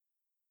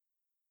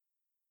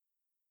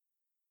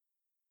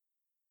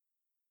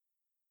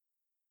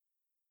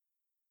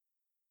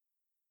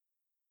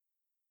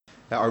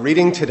Our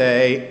reading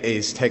today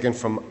is taken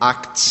from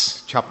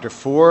Acts chapter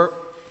 4,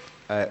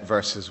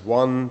 verses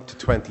 1 to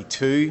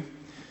 22,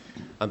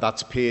 and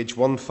that's page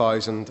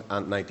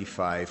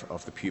 1095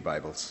 of the Pew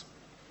Bibles.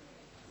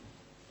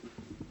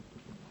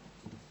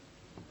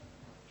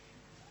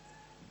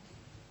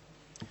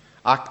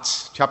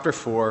 Acts chapter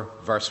 4,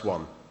 verse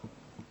 1.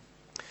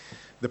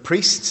 The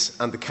priests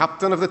and the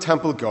captain of the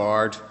temple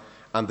guard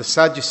and the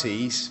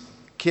Sadducees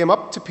came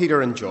up to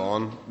Peter and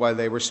John while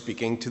they were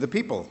speaking to the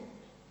people.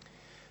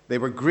 They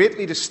were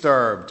greatly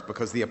disturbed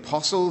because the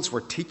apostles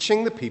were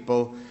teaching the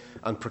people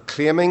and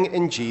proclaiming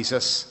in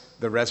Jesus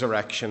the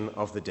resurrection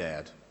of the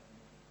dead.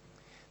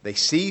 They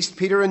seized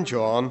Peter and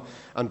John,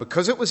 and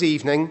because it was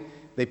evening,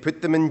 they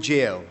put them in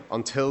jail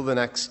until the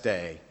next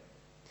day.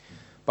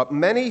 But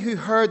many who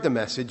heard the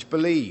message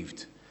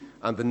believed,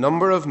 and the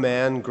number of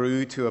men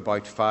grew to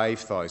about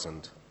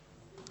 5,000.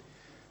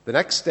 The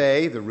next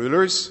day, the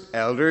rulers,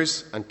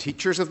 elders, and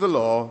teachers of the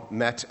law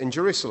met in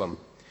Jerusalem.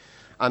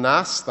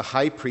 Annas, the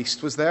high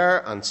priest, was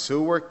there, and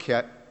so were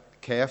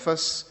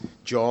Caiaphas,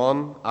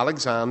 John,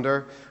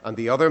 Alexander, and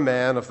the other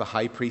men of the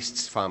high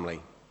priest's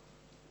family.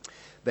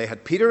 They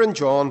had Peter and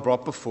John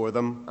brought before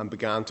them and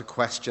began to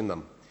question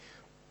them.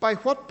 "By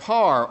what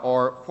power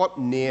or what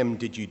name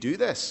did you do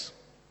this?"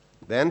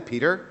 Then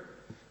Peter,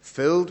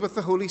 filled with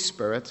the Holy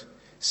Spirit,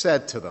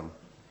 said to them,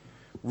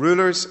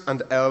 "Rulers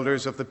and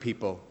elders of the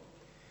people,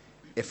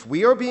 if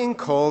we are being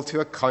called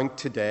to account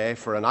today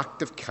for an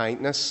act of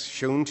kindness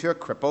shown to a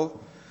cripple,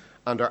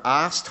 and are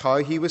asked how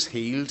he was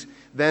healed,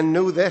 then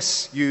know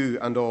this, you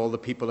and all the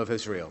people of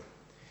Israel.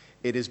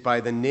 It is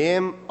by the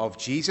name of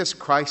Jesus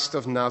Christ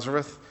of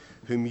Nazareth,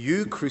 whom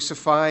you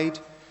crucified,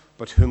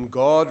 but whom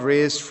God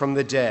raised from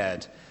the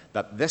dead,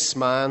 that this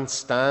man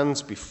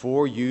stands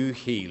before you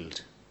healed.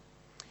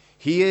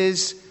 He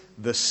is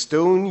the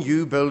stone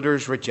you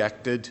builders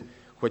rejected,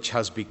 which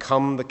has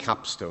become the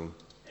capstone.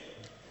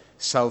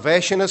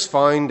 Salvation is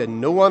found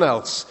in no one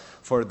else,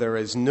 for there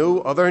is no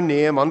other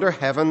name under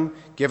heaven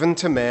given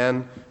to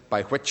men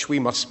by which we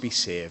must be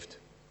saved."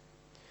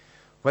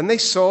 When they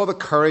saw the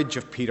courage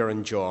of Peter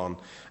and John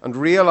and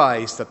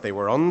realized that they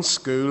were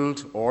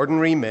unschooled,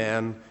 ordinary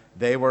men,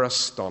 they were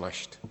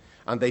astonished,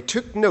 and they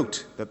took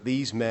note that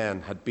these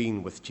men had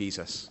been with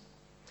Jesus.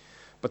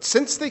 But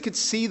since they could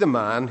see the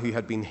man who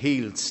had been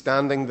healed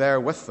standing there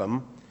with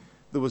them,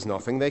 there was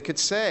nothing they could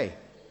say.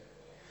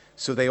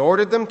 So they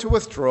ordered them to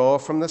withdraw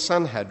from the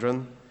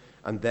Sanhedrin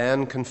and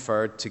then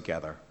conferred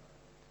together.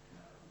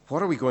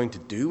 "What are we going to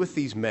do with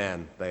these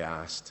men?" they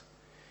asked.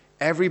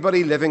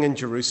 "Everybody living in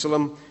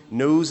Jerusalem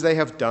knows they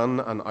have done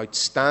an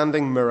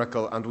outstanding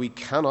miracle, and we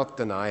cannot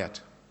deny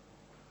it.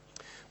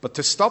 But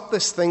to stop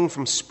this thing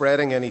from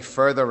spreading any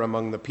further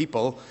among the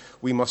people,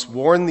 we must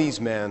warn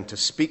these men to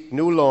speak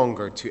no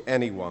longer to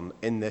anyone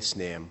in this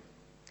name."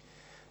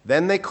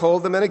 Then they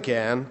called them in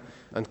again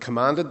and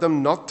commanded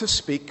them not to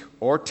speak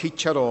or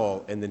teach at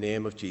all in the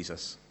name of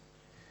Jesus.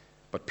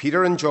 But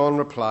Peter and John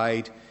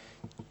replied,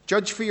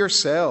 "Judge for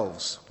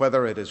yourselves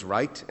whether it is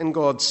right in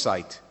God's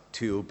sight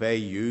to obey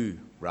you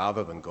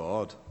rather than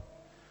God.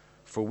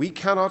 For we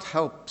cannot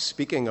help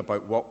speaking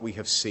about what we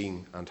have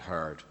seen and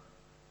heard."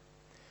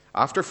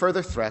 After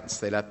further threats,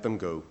 they let them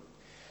go.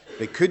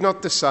 They could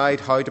not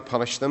decide how to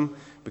punish them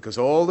because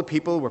all the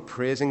people were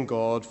praising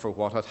God for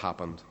what had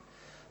happened.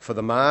 For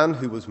the man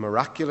who was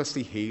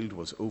miraculously healed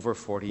was over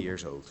 40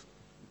 years old.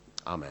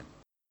 Amen.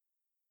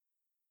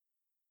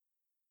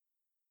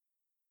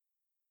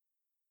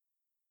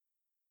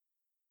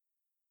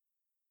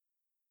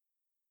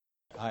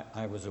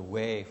 I was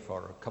away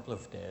for a couple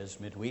of days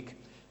midweek,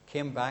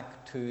 came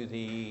back to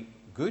the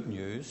good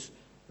news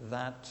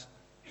that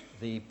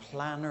the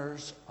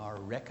planners are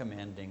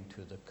recommending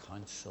to the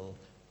council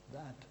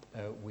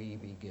that we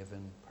be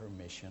given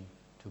permission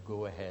to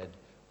go ahead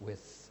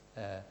with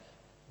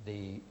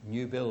the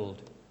new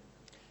build.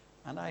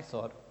 And I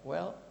thought,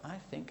 well, I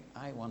think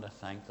I want to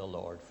thank the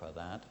Lord for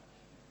that.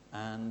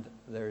 And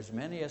there's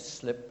many a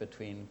slip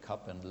between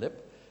cup and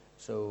lip,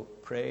 so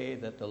pray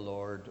that the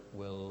Lord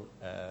will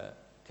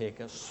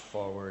take us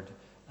forward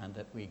and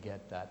that we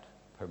get that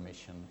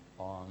permission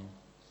on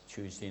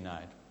Tuesday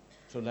night.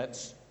 So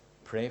let's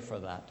pray for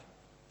that.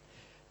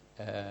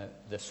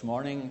 This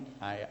morning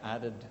I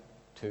added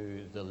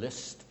to the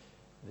list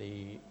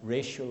the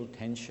racial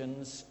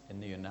tensions in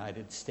the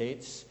United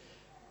States,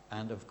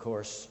 and of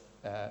course,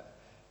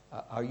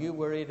 are you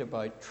worried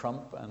about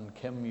Trump and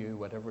Kim Yu,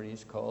 whatever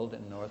he's called,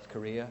 in North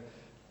Korea?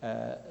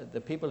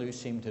 The people who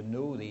seem to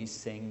know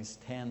these things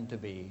tend to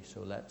be,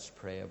 so let's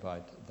pray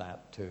about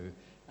that too,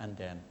 and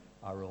then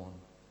our own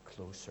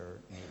closer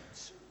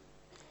needs.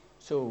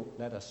 So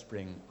let us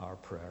bring our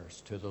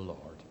prayers to the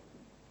Lord.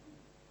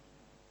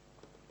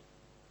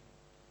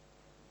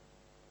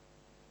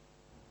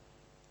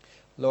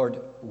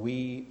 Lord,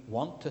 we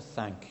want to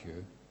thank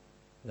you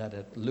that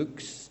it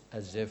looks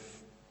as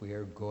if we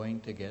are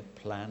going to get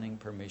planning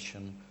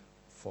permission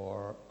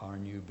for our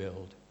new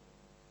build.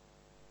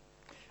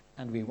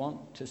 And we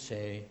want to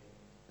say,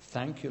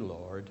 thank you,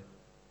 Lord,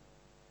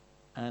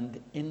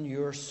 and in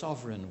your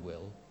sovereign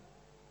will,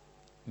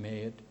 may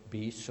it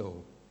be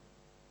so.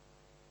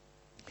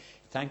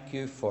 Thank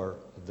you for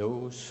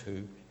those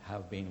who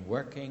have been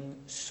working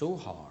so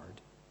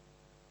hard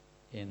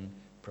in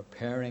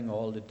preparing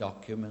all the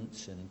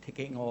documents, in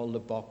ticking all the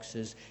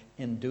boxes,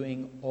 in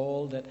doing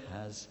all that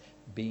has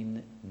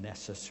been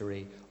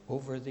necessary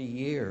over the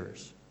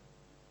years.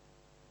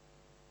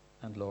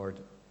 And Lord,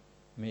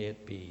 may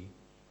it be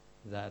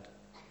that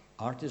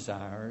our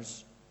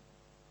desires,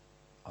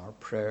 our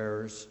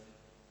prayers,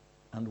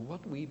 and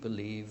what we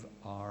believe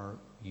are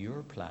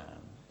your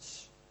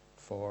plans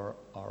for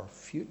our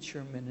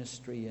future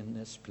ministry in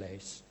this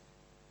place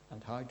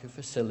and how to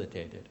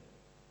facilitate it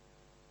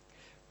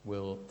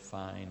will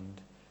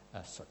find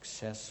a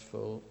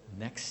successful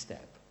next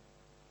step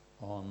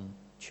on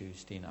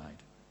Tuesday night.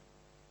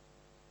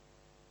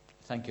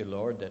 Thank you,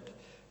 Lord, that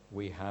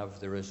we have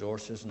the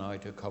resources now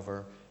to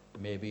cover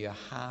maybe a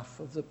half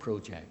of the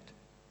project,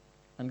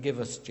 and give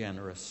us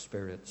generous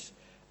spirits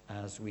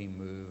as we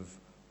move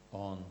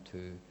on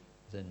to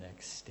the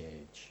next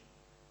stage.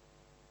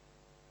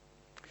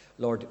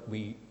 Lord,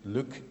 we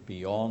look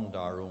beyond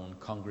our own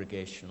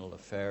congregational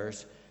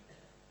affairs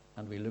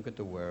and we look at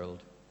the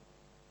world.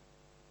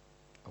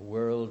 A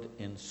world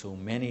in so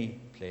many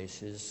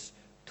places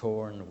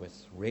torn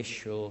with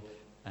racial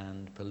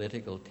and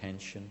political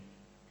tension,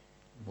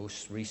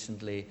 most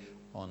recently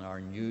on our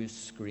news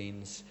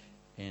screens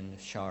in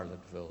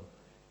Charlottesville.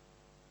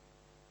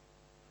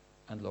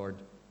 And Lord,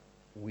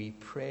 we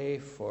pray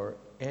for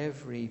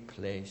every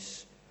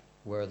place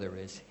where there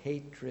is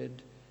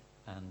hatred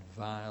and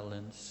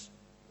violence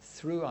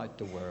throughout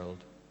the world,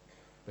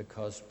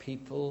 because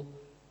people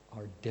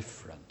are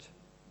different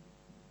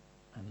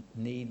and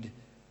need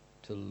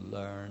to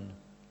learn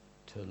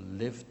to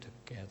live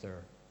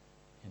together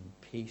in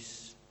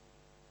peace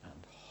and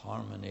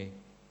harmony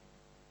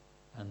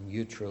and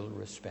mutual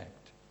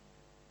respect.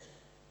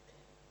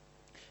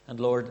 And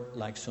Lord,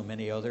 like so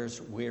many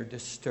others, we're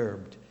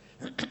disturbed.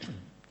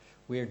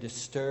 We're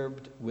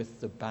disturbed with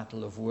the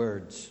battle of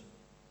words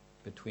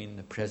between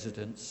the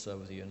presidents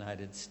of the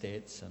United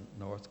States and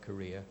North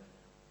Korea.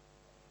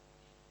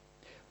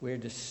 We're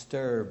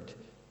disturbed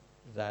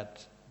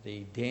that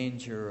the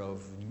danger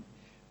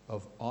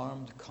of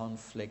armed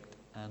conflict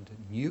and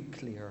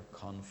nuclear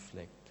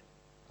conflict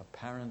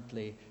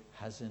apparently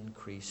has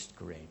increased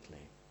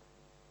greatly.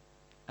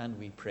 And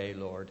we pray,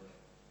 Lord,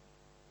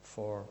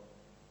 for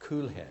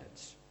cool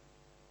heads,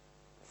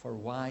 for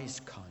wise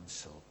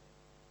counsel,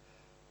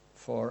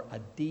 for a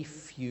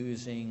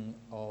defusing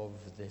of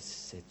this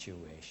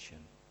situation.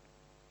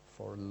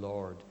 For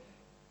Lord,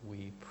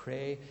 we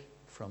pray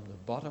from the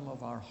bottom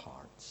of our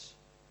hearts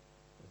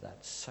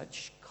that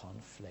such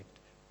conflict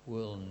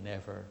will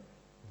never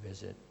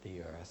visit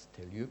the earth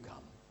till you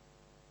come.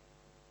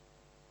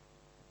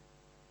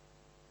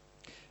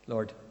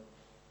 Lord,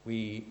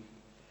 we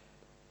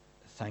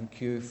thank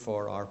you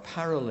for our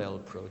parallel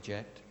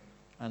project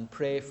and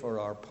pray for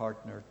our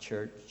partner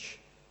church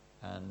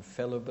and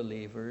fellow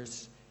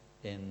believers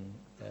in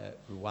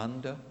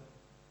Rwanda.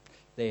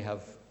 They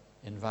have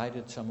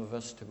invited some of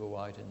us to go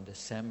out in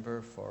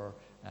December for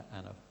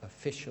an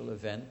official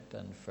event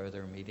and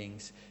further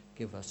meetings.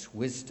 Give us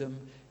wisdom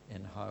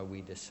in how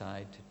we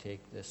decide to take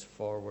this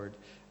forward.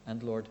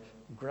 And Lord,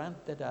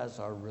 grant that as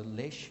our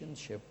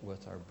relationship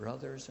with our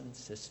brothers and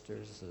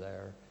sisters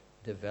there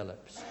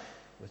develops,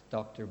 with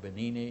Dr.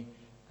 Benini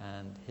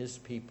and his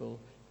people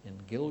in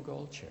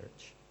Gilgal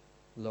Church,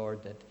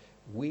 Lord, that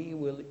we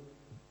will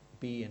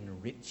be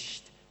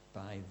enriched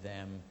by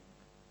them,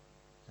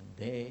 and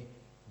they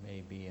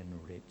may be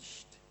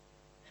enriched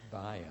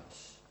by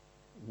us.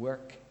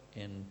 Work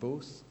in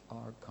both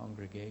our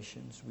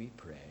congregations, we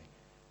pray,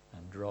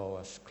 and draw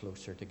us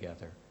closer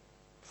together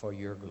for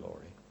your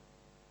glory.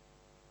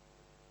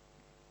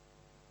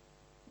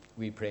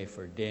 We pray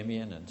for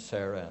Damien and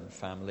Sarah and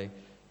family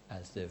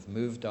as they've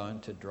moved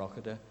down to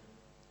Drogheda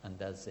and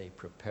as they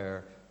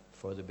prepare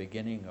for the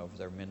beginning of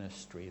their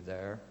ministry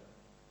there.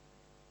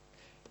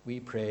 We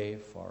pray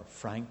for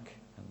Frank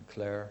and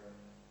Claire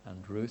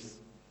and Ruth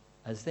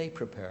as they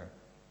prepare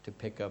to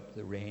pick up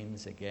the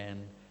reins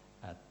again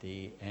at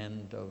the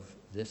end of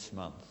this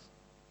month.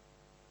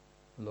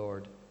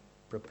 Lord,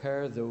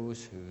 prepare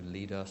those who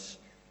lead us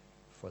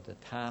for the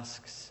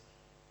tasks,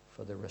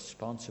 for the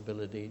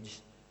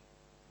responsibilities,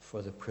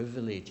 for the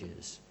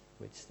privileges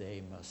which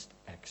they must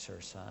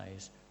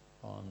exercise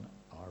on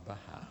our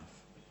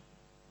behalf.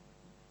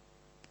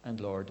 And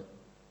Lord,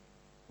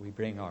 we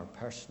bring our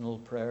personal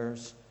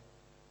prayers,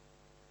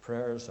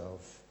 prayers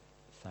of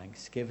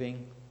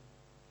thanksgiving,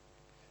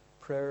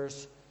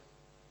 prayers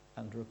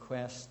and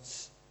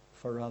requests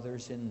for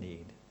others in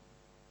need.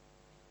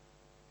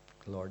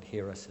 Lord,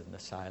 hear us in the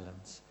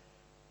silence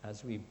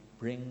as we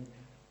bring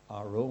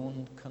our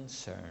own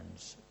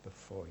concerns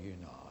before you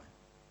now.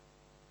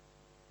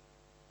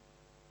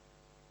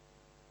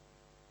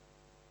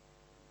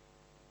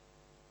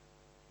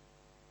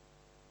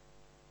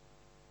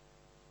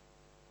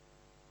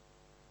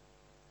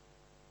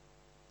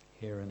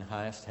 Hear in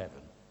highest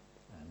heaven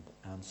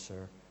and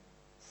answer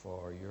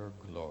for your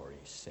glory's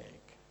sake.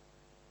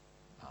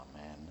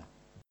 Amen.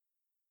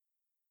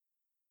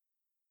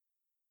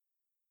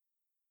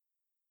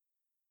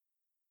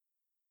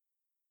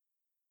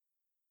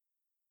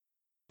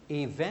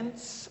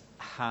 events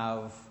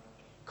have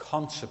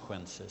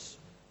consequences.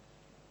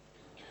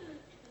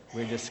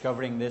 We're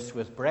discovering this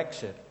with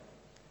Brexit.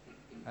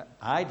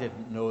 I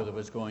didn't know there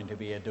was going to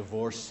be a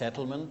divorce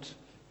settlement,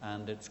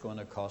 and it's going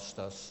to cost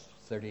us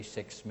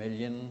 36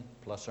 million,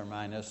 plus or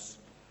minus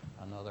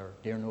another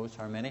dear knows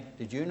how many.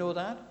 Did you know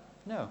that?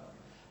 No.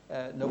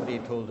 Nobody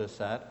told us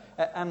that.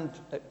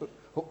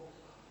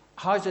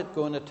 How's it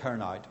going to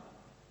turn out?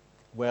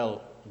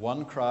 Well,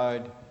 one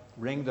crowd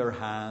wring their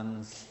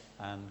hands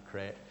and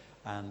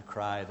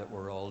cry that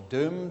we're all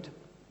doomed,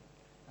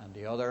 and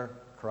the other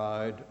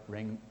crowd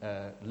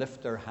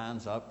lift their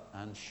hands up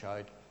and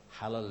shout,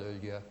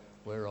 hallelujah,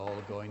 we're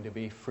all going to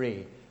be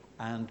free.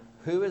 And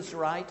who is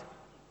right?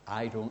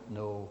 I don't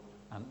know,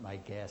 and my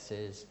guess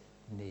is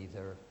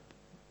neither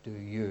do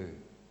you.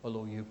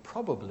 Although you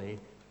probably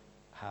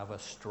have a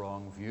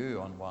strong view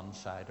on one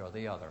side or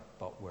the other,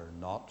 but we're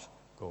not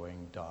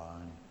going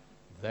down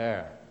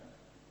there.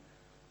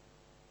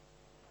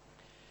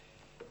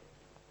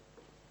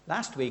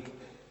 Last week,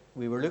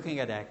 we were looking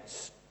at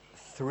Acts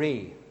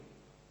 3,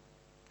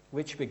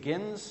 which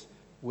begins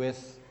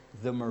with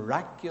the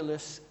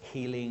miraculous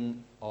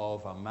healing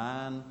of a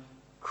man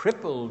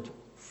crippled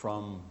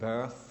from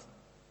birth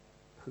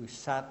who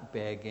sat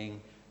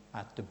begging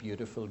at the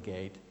beautiful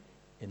gate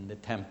in the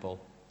temple.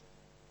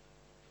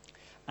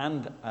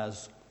 And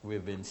as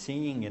we've been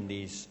seeing in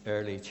these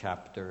early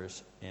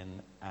chapters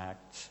in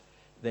Acts,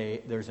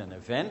 there's an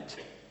event,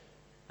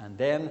 and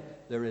then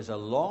there is a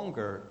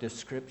longer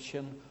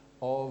description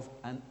of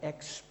an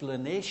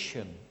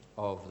explanation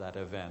of that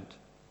event.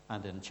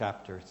 And in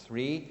chapter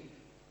 3,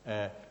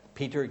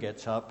 Peter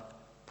gets up,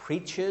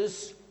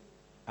 preaches,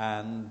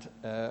 and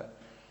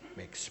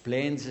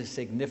explains the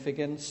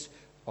significance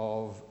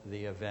of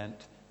the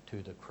event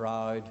to the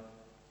crowd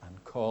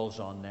and calls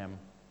on them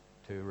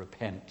to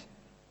repent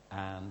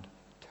and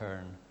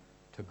turn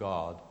to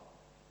God.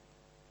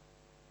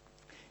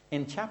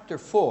 In chapter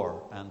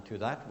 4, and to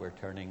that we're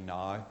turning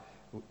now,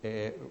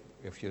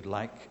 if you'd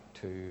like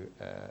to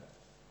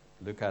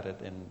look at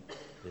it in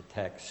the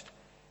text,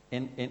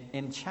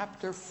 in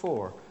chapter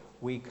 4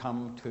 we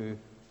come to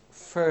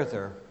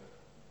further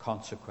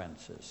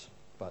consequences.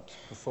 But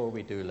before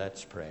we do,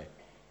 let's pray.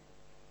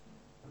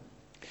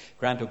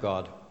 Grant, O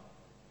God,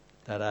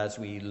 that as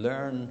we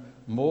learn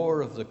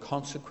more of the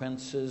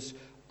consequences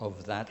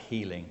of that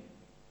healing,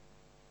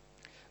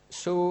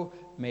 so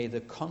may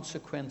the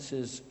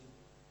consequences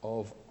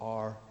of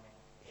our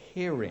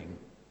hearing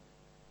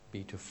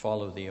be to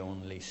follow the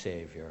only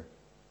Savior,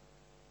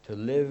 to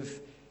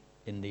live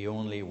in the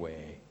only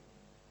way,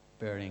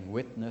 bearing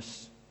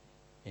witness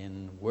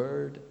in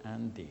word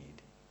and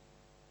deed,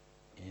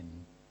 in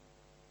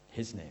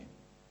His name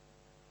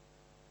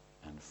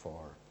and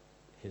for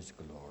His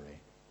glory.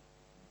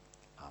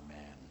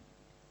 Amen.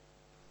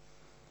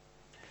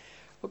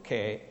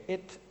 Okay,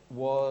 it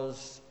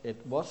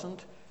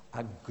wasn't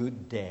a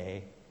good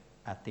day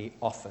at the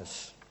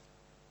office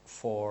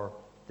for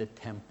the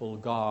temple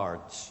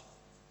guards.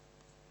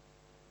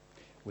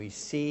 We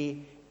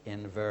see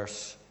in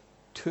verse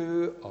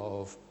 2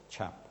 of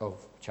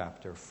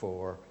chapter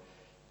 4,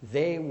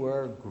 they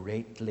were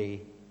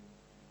greatly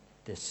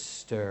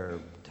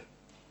disturbed.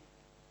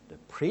 The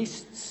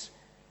priests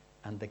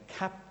and the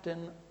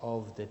captain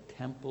of the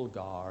temple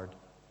guard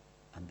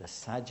and the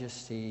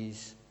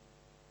Sadducees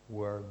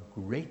were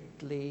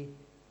greatly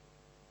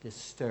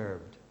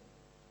disturbed.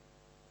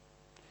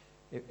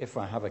 If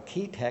I have a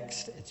key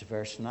text, it's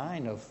verse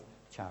 9 of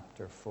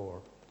chapter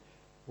 4,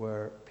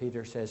 where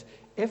Peter says,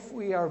 if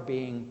we are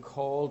being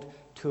called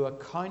to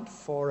account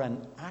for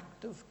an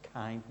act of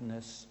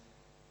kindness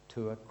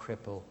to a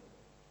cripple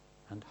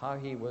and how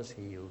he was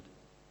healed,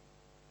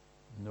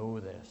 know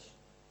this: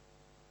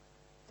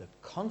 the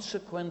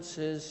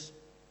consequences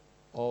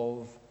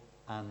of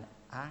an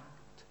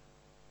act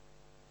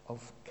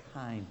of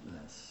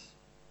kindness.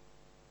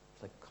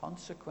 The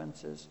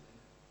consequences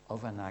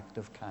of an act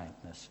of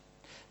kindness.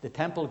 The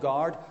temple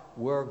guard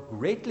were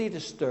greatly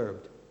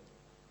disturbed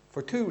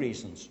for two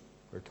reasons,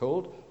 we're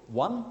told.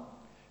 One,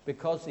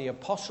 because the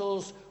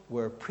apostles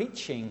were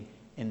preaching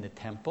in the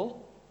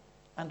temple,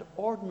 and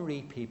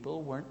ordinary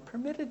people weren't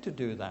permitted to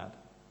do that.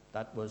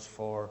 That was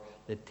for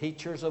the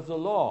teachers of the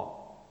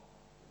law.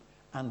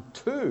 And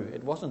two,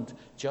 it wasn't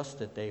just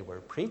that they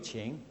were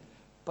preaching,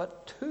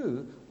 but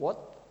two,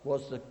 what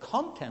was the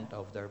content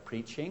of their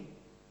preaching?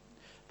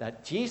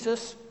 That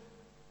Jesus,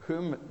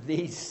 whom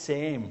these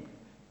same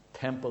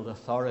temple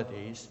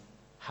authorities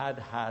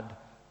had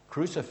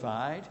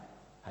crucified,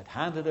 had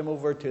handed him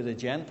over to the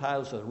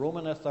Gentiles, the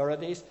Roman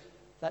authorities,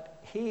 that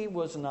he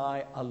was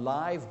now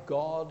alive.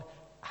 God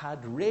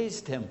had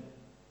raised him.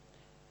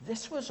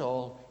 This was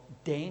all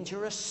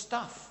dangerous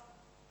stuff.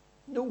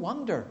 No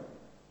wonder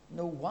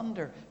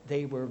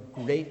they were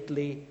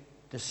greatly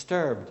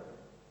disturbed.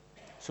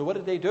 So what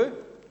did they do?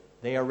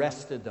 They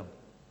arrested them.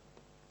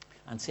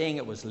 And seeing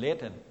it was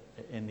late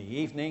in the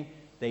evening,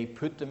 they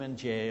put them in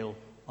jail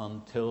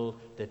until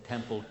the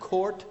temple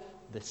court,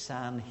 the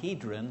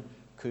Sanhedrin,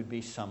 could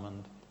be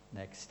summoned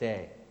next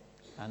day.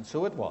 And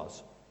so it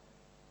was.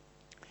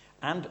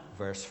 And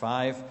verse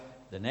 5,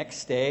 the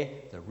next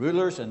day, the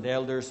rulers and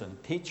elders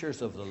and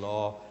teachers of the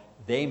law,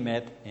 they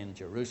met in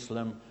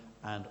Jerusalem,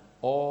 and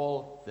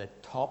all the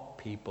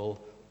top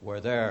people were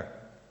there.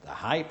 The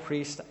high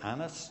priest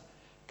Annas,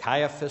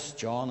 Caiaphas,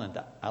 John, and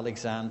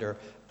Alexander,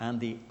 and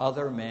the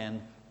other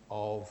men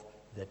of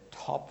the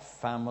top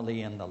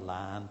family in the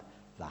land,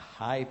 the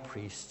high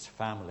priest's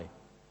family.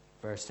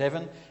 Verse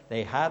 7,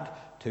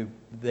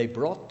 they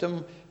brought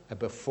them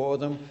before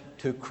them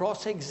to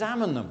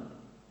cross-examine them.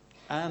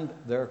 And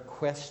their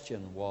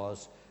question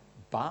was,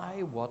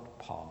 by what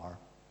power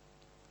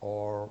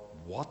or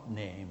what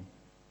name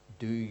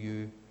do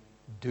you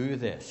do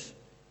this?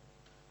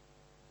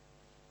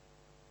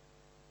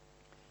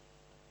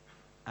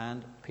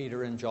 And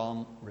Peter and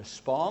John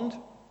respond.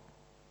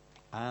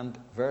 And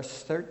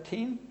verse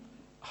 13,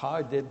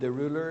 how did the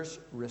rulers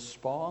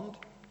respond?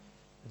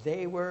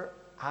 They were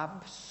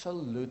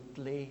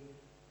absolutely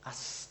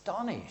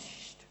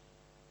astonished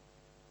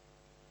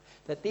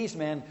that these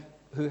men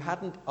who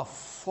hadn't a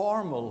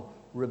formal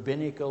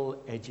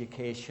rabbinical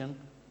education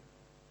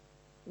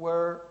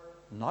were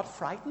not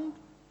frightened,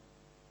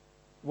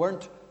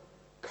 weren't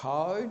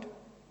cowed,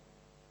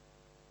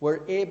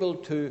 were able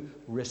to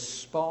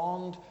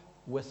respond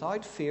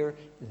without fear.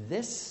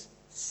 This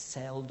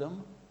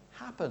seldom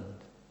happened.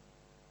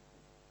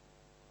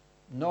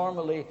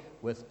 Normally,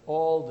 with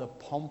all the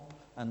pomp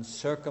and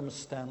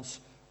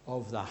circumstance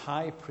of the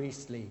high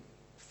priestly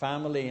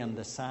family and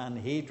the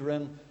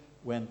Sanhedrin,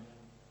 when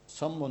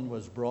someone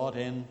was brought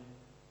in,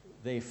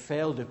 they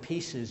fell to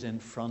pieces in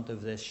front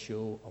of this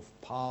show of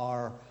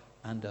power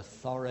and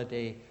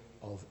authority,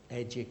 of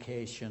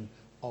education,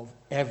 of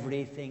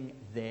everything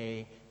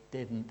they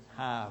didn't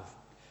have.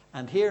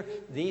 And here,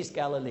 these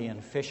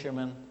Galilean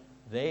fishermen,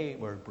 they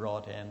were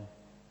brought in,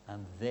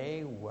 and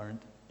they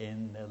weren't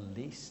in the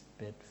least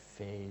bit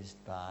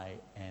fazed by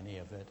any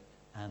of it.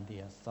 And the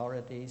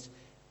authorities,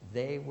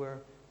 they were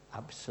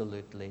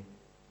absolutely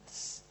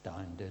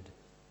astounded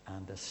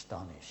and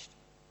astonished.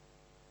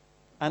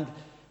 And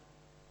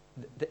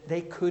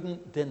they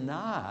couldn't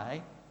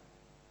deny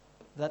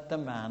that the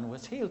man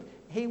was healed.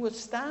 He was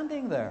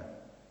standing there.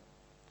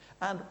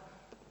 And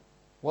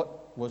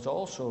what was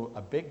also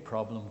a big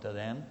problem to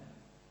them,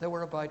 there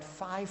were about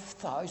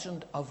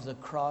 5,000 of the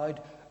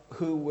crowd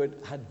who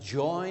had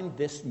joined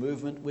this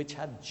movement which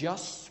had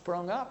just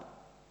sprung up.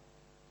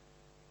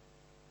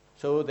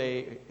 So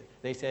they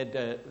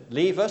said,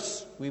 leave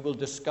us, we will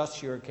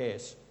discuss your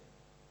case.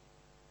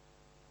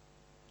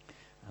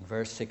 And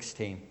verse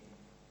 16,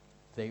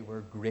 they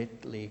were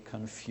greatly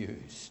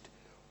confused.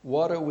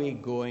 What are we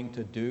going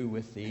to do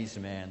with these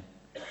men?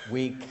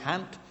 We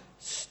can't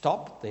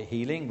stop the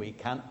healing, we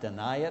can't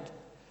deny it,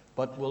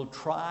 but we'll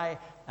try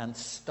and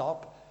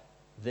stop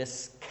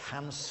this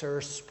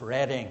cancer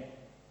spreading.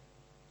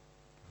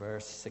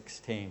 Verse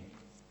 16.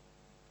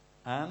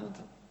 And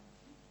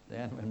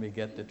then when we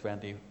get to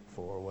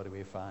 24, what do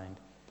we find?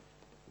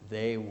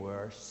 They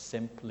were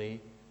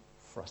simply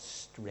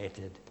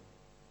frustrated.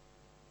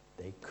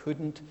 They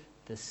couldn't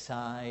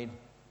decide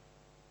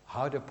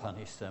how to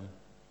punish them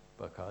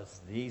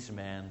because these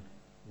men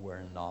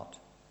were not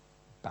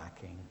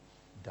backing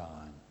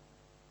down.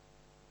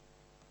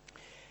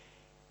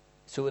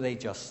 So they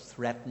just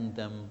threatened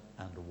them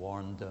and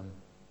warned them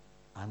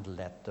and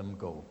let them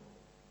go.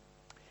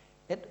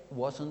 It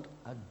wasn't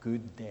a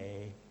good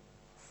day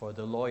for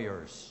the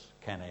lawyers,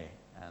 Kenny,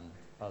 and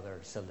other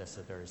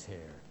solicitors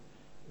here.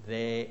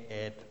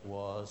 It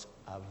was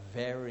a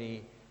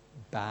very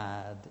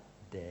bad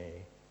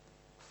day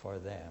for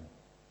them.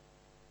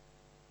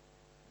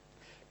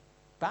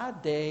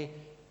 Bad day,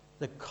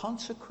 the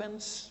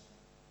consequence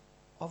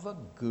of a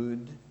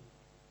good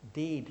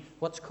deed.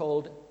 What's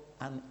called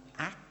an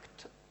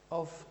act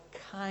of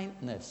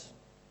kindness.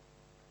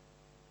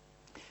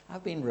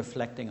 I've been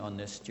reflecting on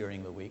this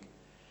during the week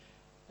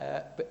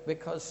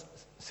because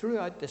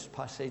throughout this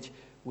passage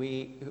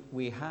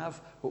we have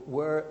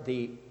where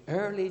the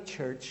early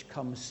church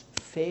comes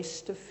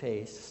face to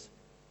face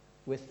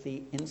with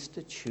the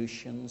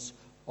institutions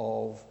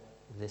of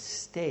the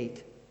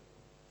state,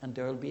 and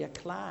there will be a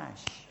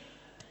clash.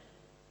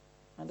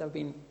 And I've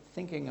been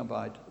thinking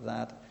about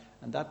that,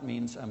 and that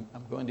means I'm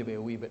going to be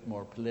a wee bit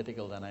more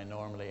political than I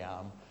normally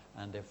am,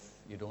 and if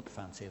you don't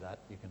fancy that,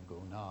 you can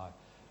go now.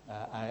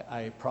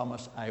 I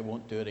promise I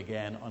won't do it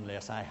again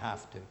unless I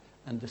have to.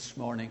 And this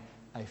morning,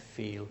 I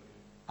feel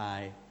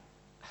I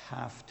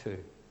have to.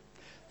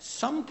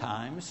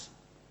 Sometimes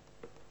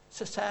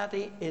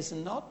society is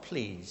not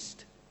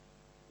pleased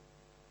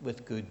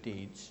with good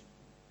deeds.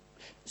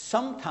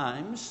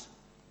 Sometimes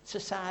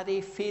society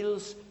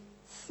feels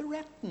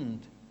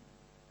threatened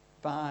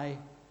by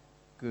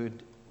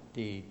good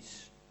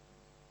deeds.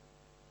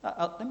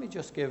 Let me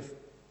just give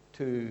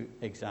two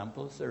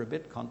examples. They're a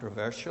bit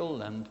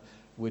controversial and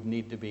would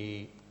need to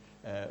be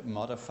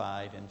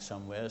modified in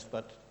some ways,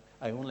 but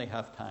I only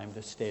have time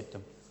to state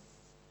them.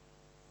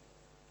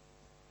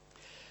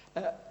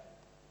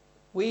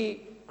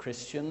 We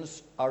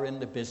Christians are in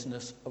the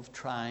business of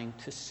trying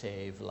to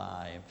save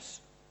lives.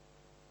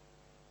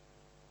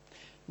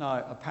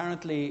 Now,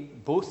 apparently,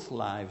 both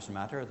lives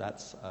matter.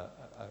 That's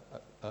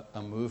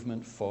a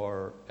movement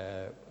for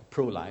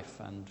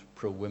pro-life and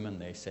pro-women,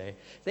 they say.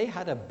 They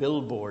had a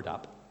billboard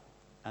up,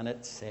 and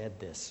it said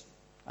this,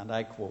 and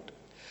I quote,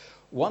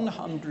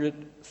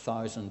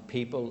 100,000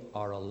 people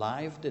are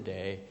alive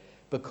today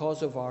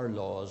because of our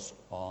laws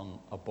on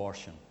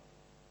abortion.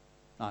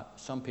 Now,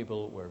 some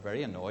people were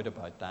very annoyed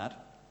about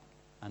that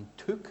and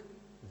took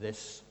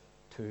this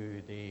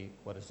to the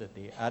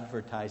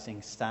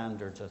Advertising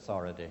Standards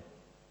Authority.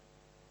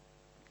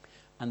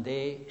 And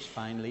they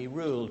finally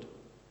ruled.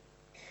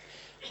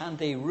 And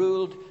they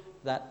ruled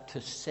that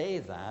to say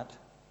that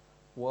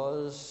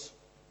was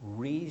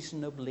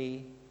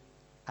reasonably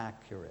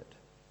accurate.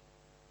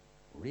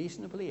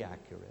 Reasonably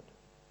accurate.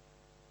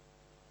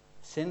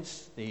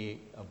 Since the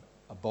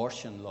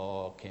abortion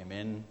law came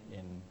in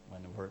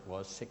whenever it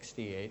was,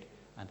 68,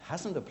 and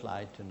hasn't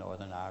applied to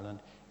Northern Ireland,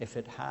 if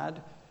it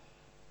had,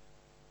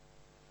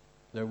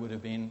 there would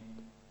have been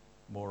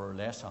more or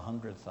less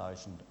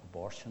 100,000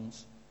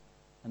 abortions,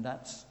 and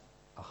that's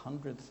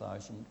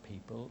 100,000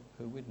 people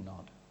who would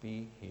not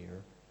be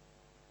here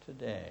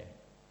today.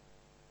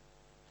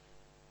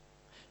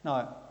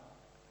 Now,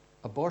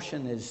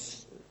 abortion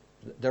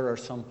there are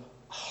some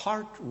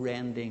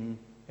heart-rending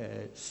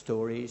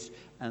stories,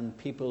 and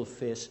people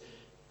face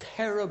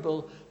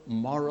terrible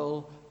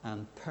moral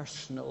and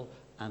personal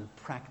and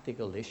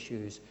practical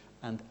issues,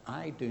 and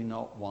I do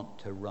not want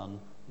to run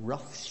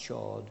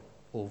roughshod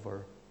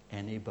over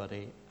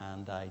anybody,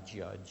 and I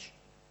judge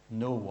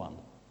no one.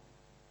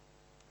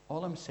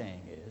 All I'm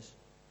saying is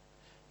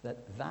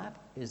that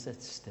is a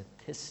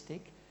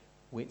statistic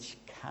which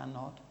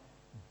cannot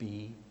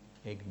be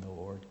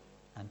ignored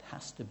and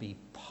has to be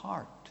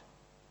part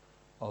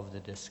of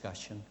the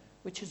discussion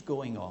which is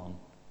going on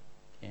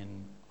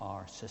in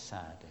our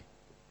society.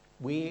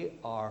 We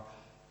are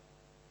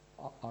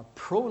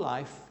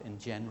pro-life in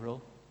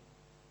general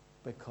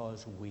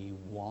because we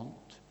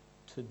want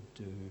to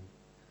do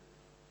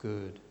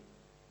good.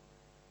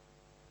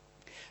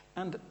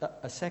 And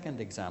a second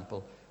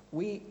example,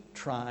 we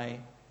try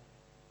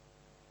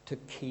to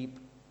keep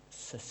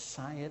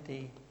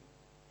society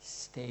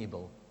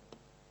stable.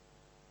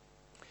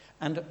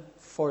 And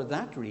for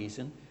that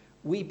reason,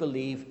 we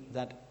believe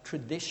that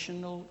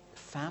traditional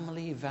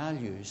family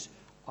values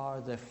are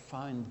the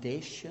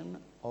foundation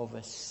of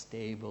a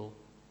stable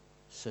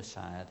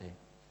society.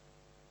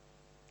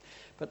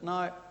 But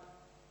now,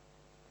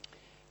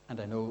 and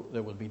I know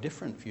there will be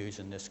different views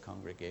in this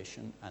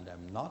congregation, and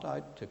I'm not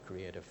out to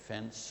create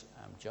offense,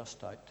 I'm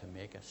just out to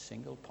make a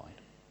single point.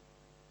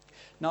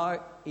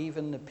 Now,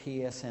 even the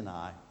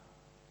PSNI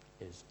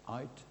is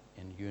out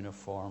in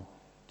uniform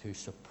to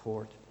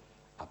support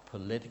a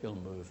political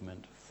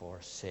movement for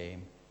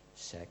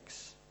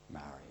same-sex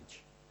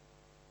marriage.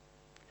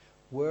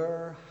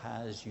 Where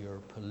has your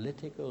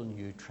political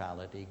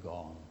neutrality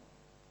gone,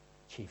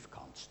 Chief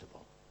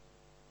Constable?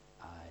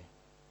 I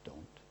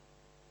don't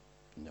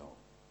know.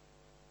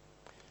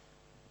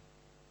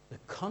 The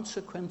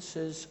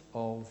consequences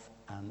of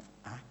an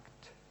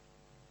act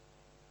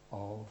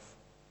of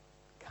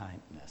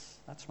kindness.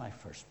 That's my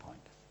first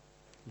point.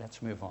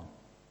 Let's move on.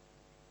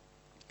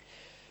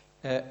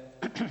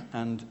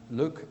 And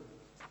look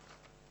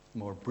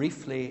more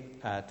briefly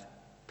at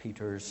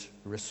Peter's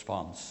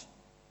response.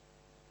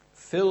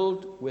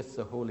 Filled with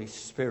the Holy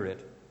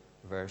Spirit,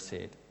 verse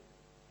 8.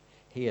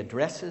 He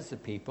addresses the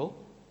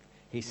people.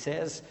 He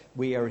says,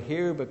 we are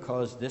here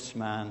because this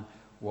man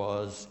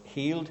was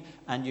healed,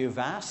 and you've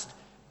asked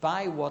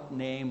by what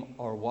name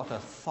or what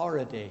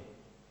authority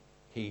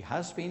he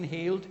has been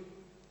healed.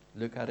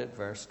 Look at it,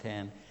 verse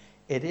 10.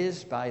 It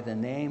is by the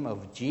name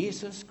of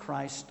Jesus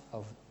Christ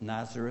of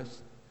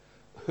Nazareth,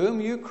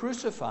 whom you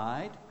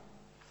crucified,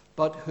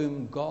 but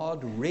whom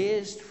God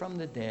raised from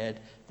the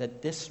dead,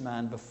 that this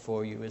man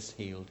before you is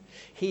healed.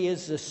 He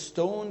is the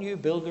stone you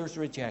builders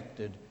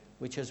rejected,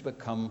 which has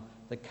become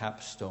the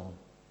capstone.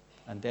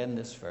 And then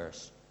this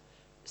verse.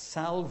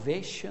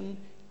 Salvation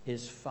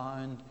is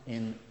found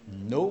in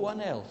no one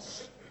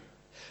else,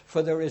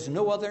 for there is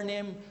no other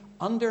name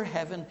under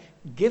heaven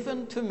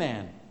given to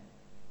men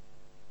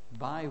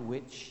by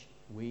which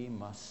we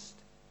must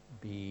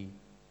be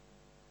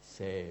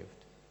saved.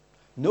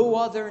 No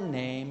other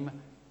name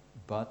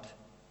but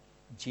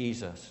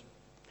Jesus.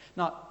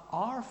 Now,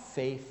 our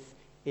faith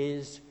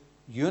is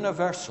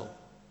universal.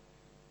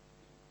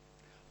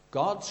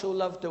 God so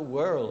loved the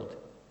world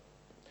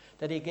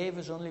that he gave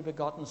his only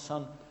begotten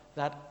Son,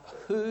 that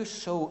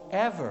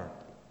whosoever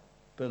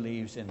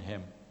believes in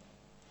him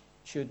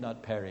should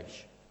not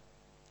perish,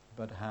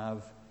 but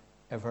have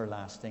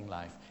everlasting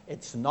life.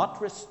 It's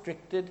not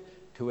restricted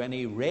to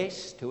any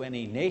race, to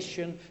any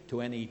nation,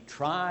 to any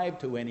tribe,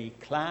 to any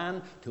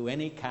clan, to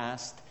any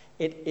caste.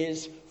 It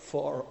is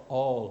for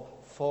all,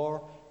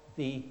 for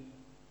the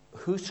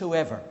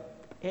whosoever.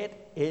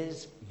 It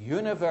is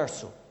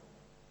universal.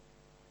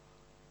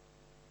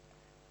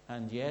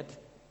 And yet,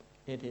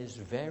 it is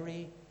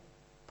very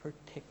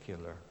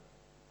particular.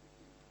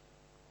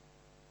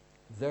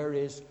 There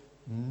is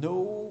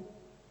no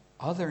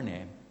other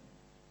name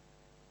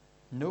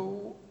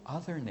No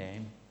other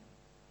name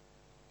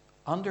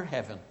under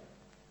heaven,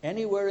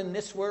 anywhere in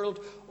this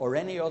world or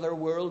any other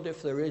world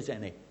if there is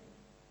any,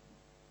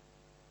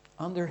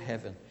 under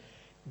heaven,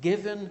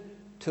 given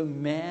to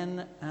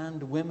men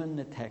and women,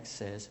 the text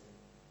says.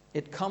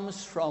 It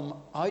comes from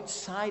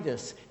outside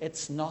us.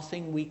 It's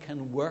nothing we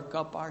can work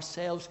up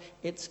ourselves.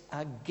 It's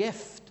a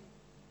gift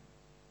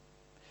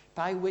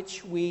by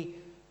which we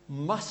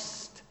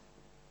must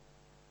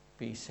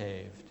be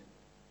saved.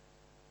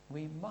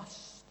 We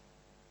must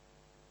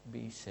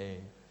be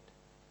saved.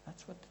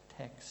 That's what the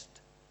text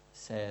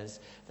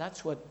says.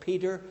 That's what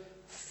Peter,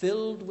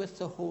 filled with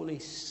the Holy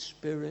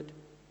Spirit,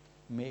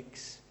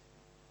 makes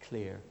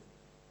clear.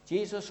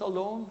 Jesus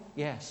alone?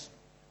 Yes.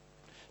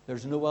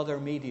 There's no other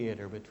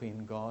mediator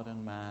between God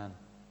and man.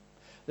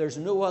 There's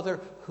no other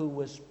who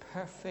was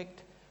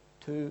perfect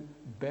to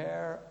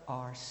bear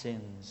our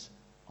sins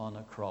on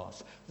a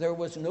cross. There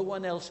was no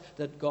one else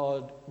that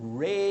God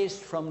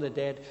raised from the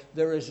dead.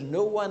 There is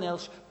no one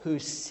else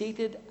who's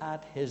seated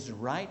at his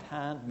right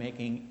hand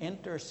making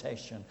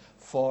intercession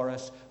for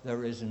us.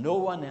 There is no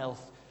one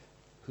else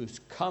who's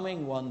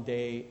coming one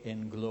day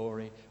in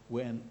glory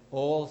when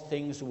all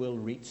things will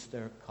reach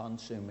their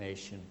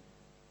consummation.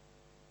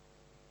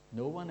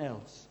 No one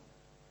else.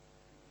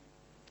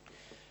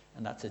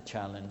 And that's a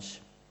challenge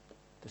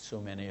to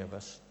so many of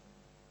us.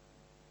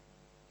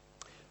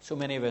 So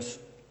many of us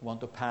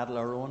want to paddle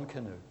our own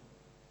canoe.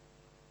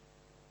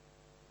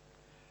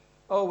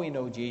 Oh, we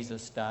know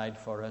Jesus died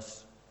for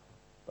us,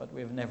 but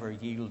we've never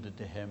yielded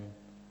to him.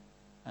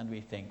 And we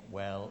think,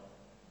 well,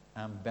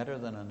 I'm better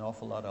than an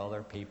awful lot of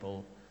other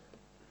people.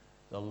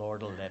 The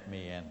Lord will let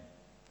me in.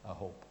 I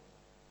hope.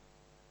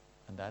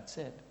 And that's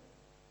it.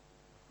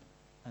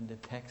 And the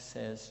text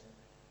says,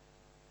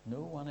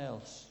 no one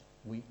else.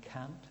 We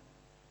can't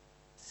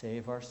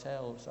save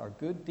ourselves. Our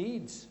good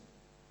deeds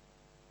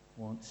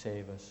won't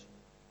save us.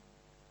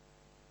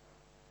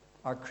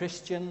 Our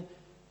Christian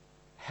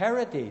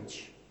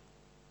heritage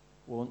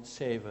won't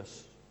save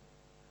us.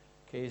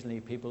 Occasionally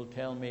people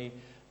tell me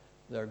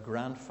their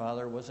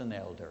grandfather was an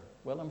elder.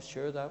 Well, I'm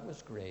sure that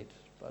was great,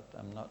 but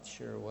I'm not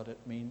sure what it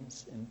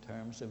means in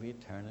terms of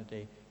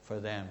eternity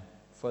for them.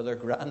 For their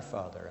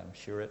grandfather, I'm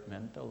sure it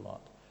meant a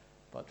lot.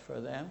 But for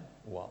them,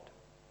 what?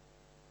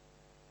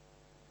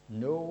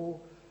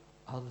 No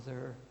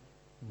other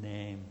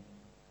name.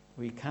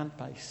 We can't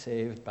be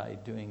saved by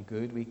doing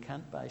good. We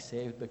can't be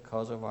saved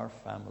because of our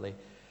family.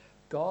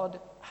 God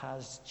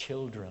has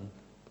children,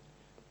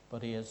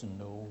 but he has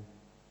no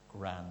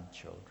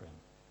grandchildren.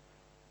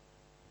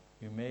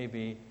 You may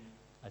be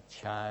a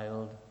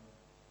child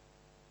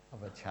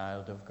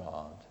of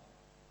God,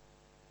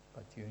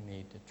 but you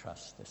need to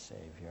trust the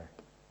Savior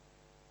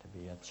to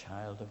be a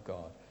child of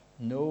God.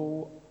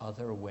 No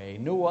other way,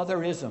 no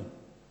other ism.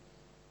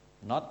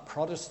 Not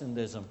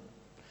Protestantism,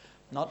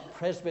 not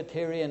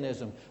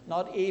Presbyterianism,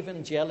 not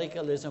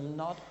evangelicalism,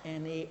 not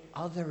any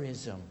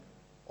otherism.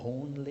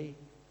 Only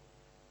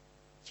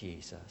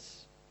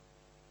Jesus.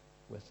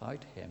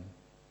 Without him,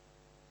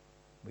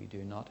 we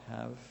do not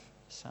have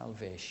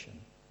salvation.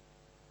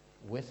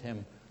 With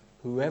him,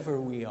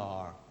 whoever we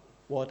are,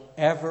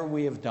 whatever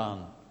we have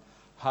done,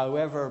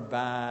 however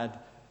bad,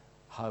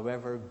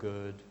 however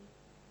good,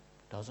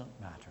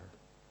 doesn't matter.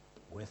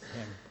 With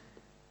him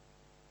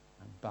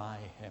and by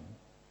him,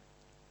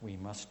 we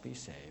must be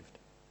saved.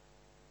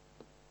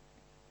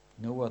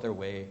 No other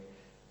way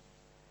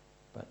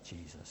but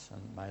Jesus.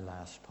 And my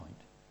last point.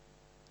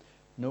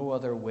 No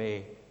other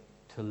way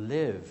to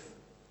live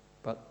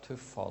but to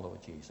follow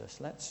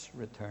Jesus. Let's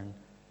return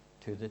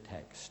to the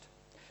text.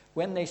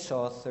 When they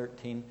saw,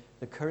 13,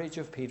 the courage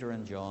of Peter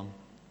and John,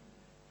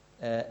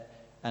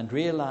 and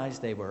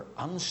realized they were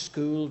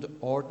unschooled,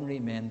 ordinary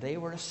men, they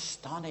were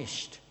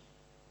astonished.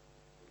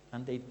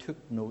 And they took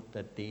note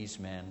that these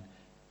men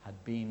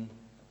had been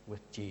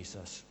with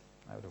Jesus.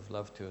 I would have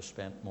loved to have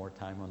spent more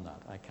time on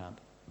that. I can't.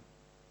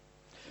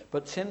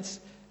 But since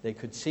they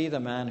could see the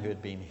man who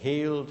had been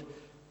healed,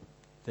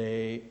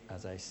 they,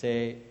 as I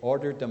say,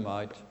 ordered them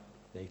out.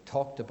 They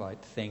talked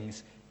about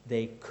things.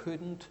 They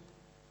couldn't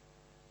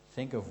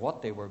think of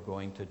what they were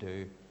going to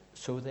do,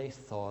 so they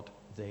thought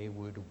they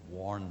would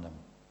warn them.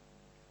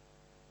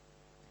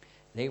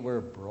 They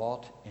were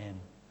brought in.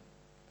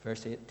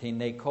 Verse 18,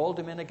 they called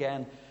them in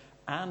again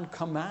and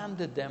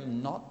commanded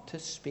them not to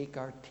speak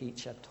or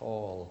teach at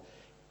all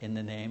in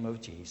the name of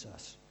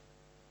Jesus.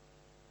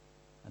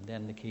 And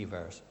then the key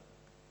verse.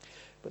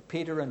 But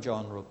Peter and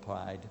John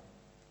replied,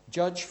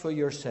 judge for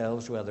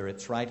yourselves whether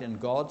it's right in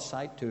God's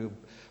sight to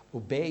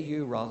obey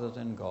you rather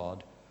than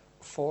God,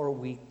 for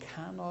we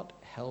cannot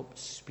help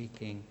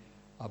speaking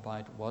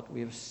about what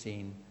we have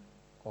seen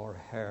or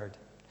heard.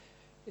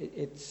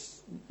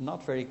 It's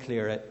not very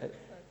clear.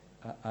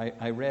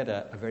 I read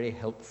a very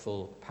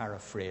helpful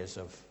paraphrase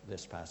of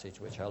this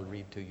passage, which I'll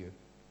read to you.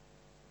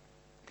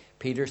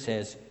 Peter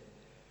says,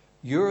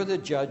 you're the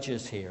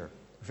judges here.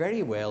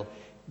 Very well,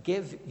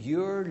 give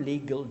your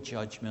legal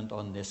judgment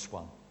on this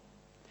one.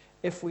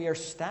 If we are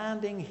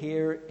standing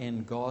here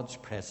in God's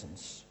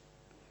presence,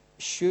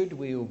 should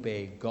we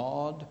obey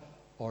God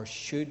or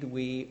should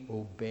we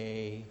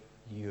obey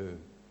you?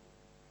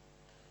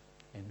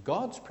 In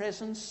God's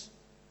presence,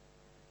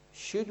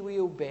 should we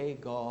obey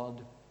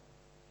God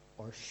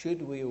or should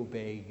we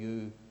obey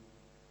you?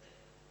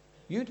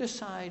 You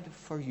decide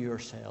for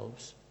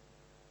yourselves.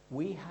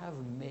 We have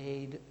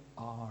made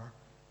our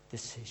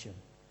decision.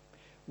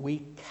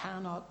 We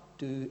cannot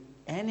do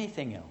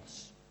anything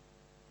else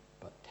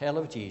but tell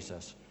of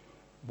Jesus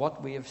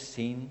what we have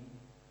seen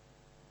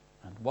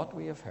and what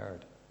we have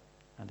heard.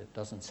 And it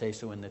doesn't say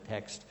so in the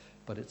text,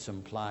 but it's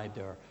implied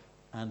there.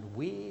 And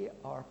we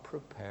are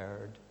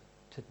prepared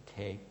to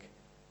take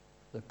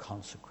the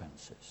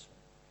consequences.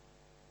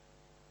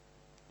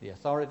 The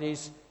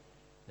authorities,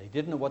 they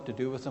didn't know what to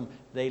do with them.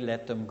 They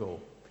let them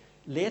go.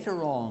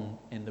 Later on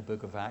in the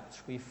book of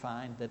Acts, we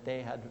find that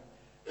they had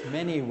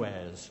many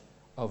ways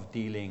of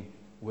dealing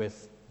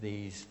with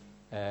these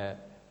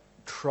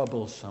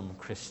troublesome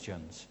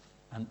Christians,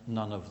 and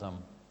none of them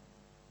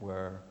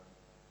were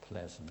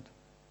pleasant.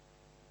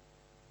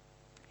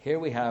 Here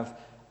we have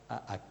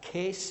a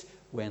case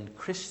when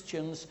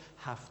Christians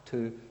have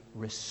to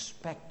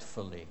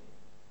respectfully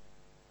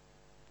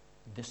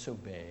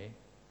disobey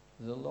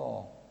the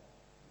law.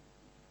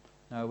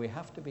 Now, we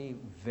have to be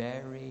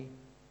very,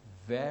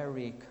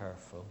 very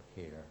careful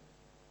here.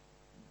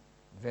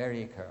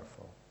 Very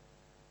careful.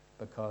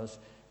 Because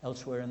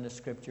elsewhere in the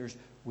Scriptures,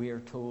 we are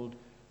told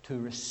to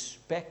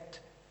respect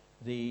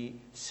the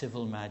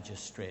civil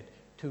magistrate,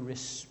 to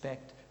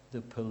respect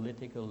the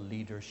political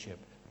leadership,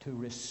 to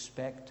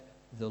respect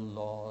the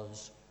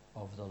laws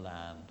of the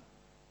land.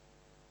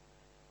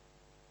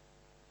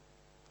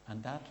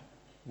 And that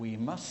we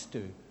must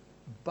do.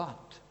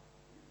 But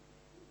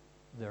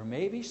there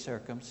may be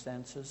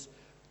circumstances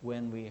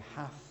when we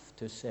have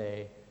to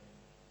say,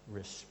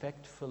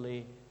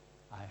 respectfully,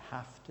 I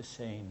have to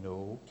say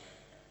no.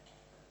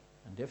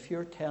 And if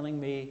you're telling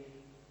me,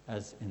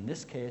 as in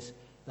this case,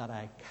 that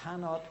I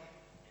cannot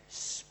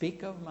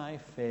speak of my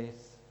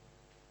faith,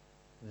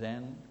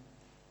 then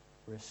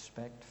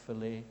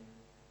respectfully,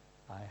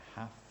 I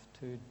have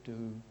to do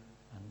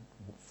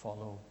and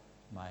follow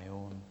my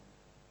own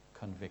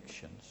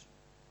convictions.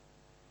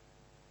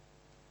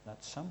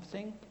 That's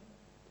something.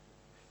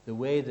 The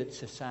way that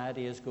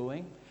society is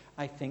going,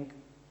 I think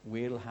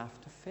we'll have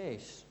to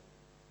face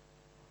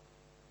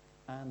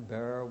and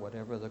bear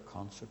whatever the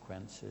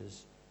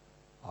consequences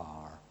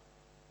are.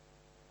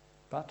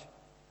 But,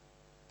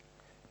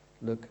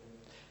 look,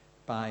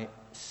 by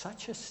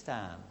such a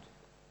stand,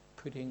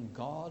 putting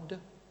God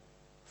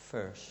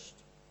first,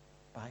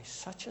 by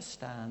such a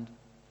stand,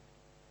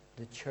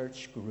 the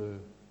church grew.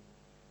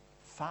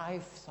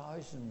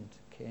 5,000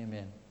 came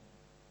in.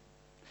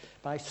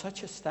 By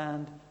such a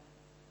stand,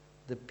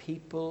 the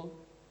people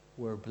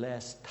were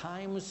blessed.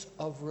 Times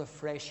of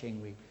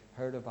refreshing, we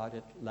heard about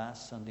it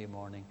last Sunday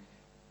morning.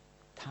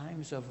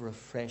 Times of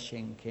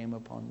refreshing came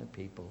upon the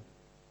people.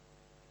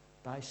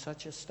 By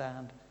such a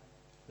stand,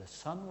 the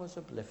Son was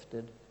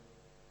uplifted,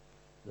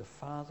 the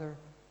Father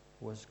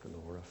was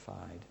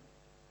glorified.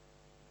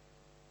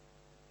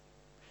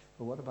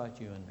 But what about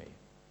you and me?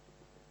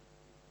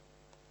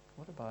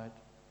 What about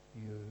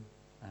you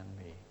and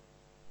me?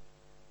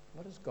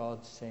 What is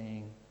God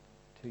saying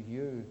to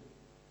you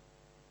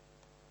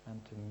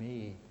and to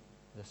me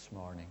this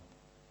morning?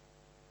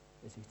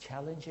 Is he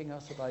challenging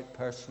us about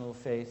personal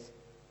faith?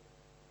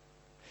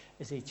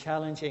 Is he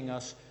challenging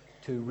us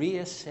to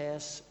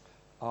reassess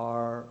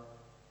our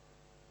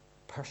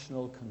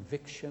personal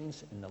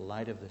convictions in the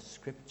light of the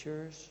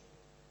Scriptures?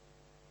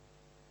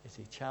 Is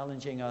he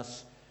challenging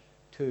us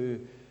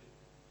to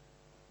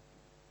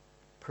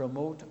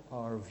promote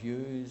our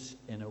views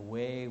in a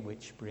way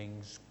which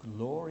brings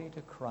glory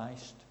to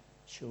Christ,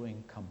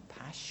 showing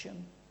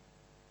compassion,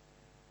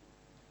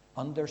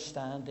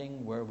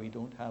 understanding where we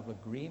don't have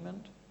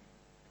agreement?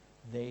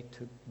 They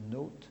took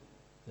note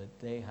that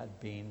they had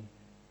been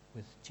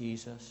with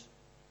Jesus.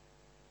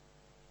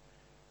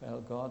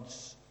 Well,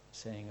 God's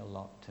saying a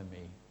lot to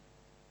me,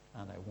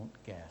 and I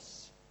won't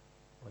guess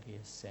what he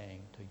is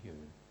saying to you,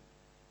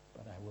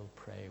 but I will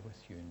pray with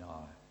you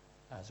now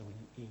as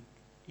we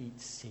each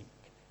seek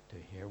to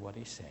hear what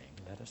he's saying.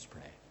 Let us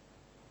pray.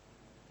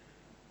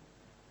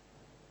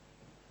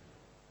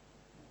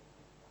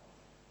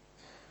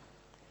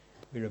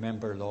 We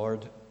remember,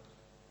 Lord,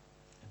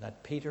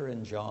 that Peter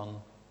and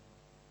John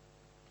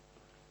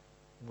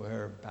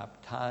were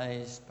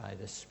baptized by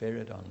the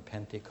Spirit on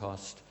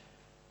Pentecost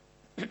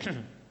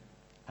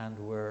and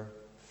were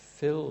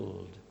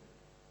filled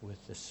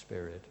with the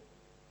Spirit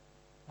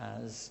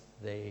as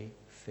they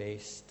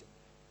faced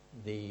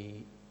the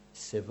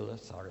civil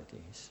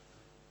authorities.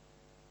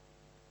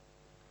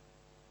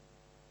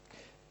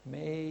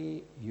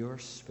 May your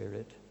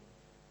Spirit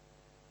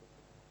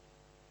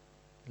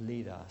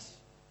lead us.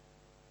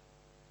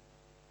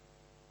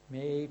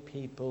 May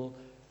people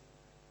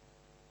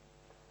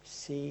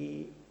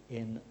see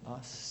in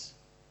us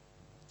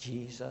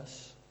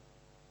Jesus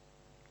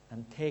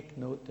and take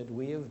note that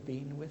we have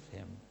been with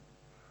him.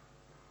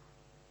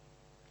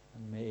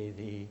 And may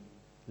the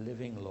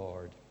living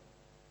Lord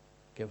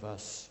give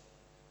us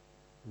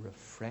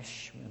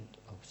refreshment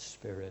of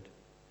spirit,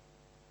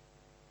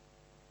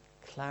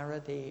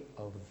 clarity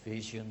of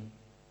vision,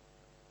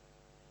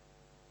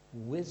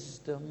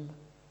 wisdom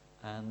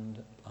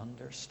and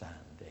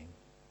understanding.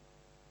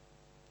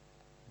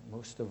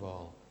 Most of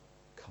all,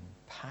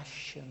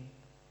 compassion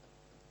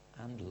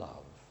and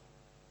love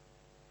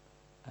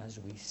as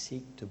we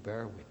seek to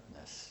bear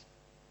witness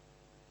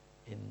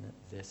in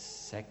this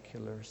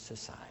secular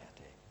society.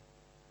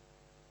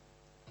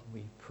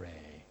 We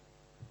pray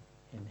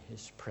in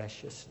his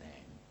precious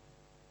name.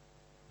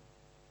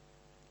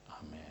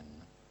 Amen.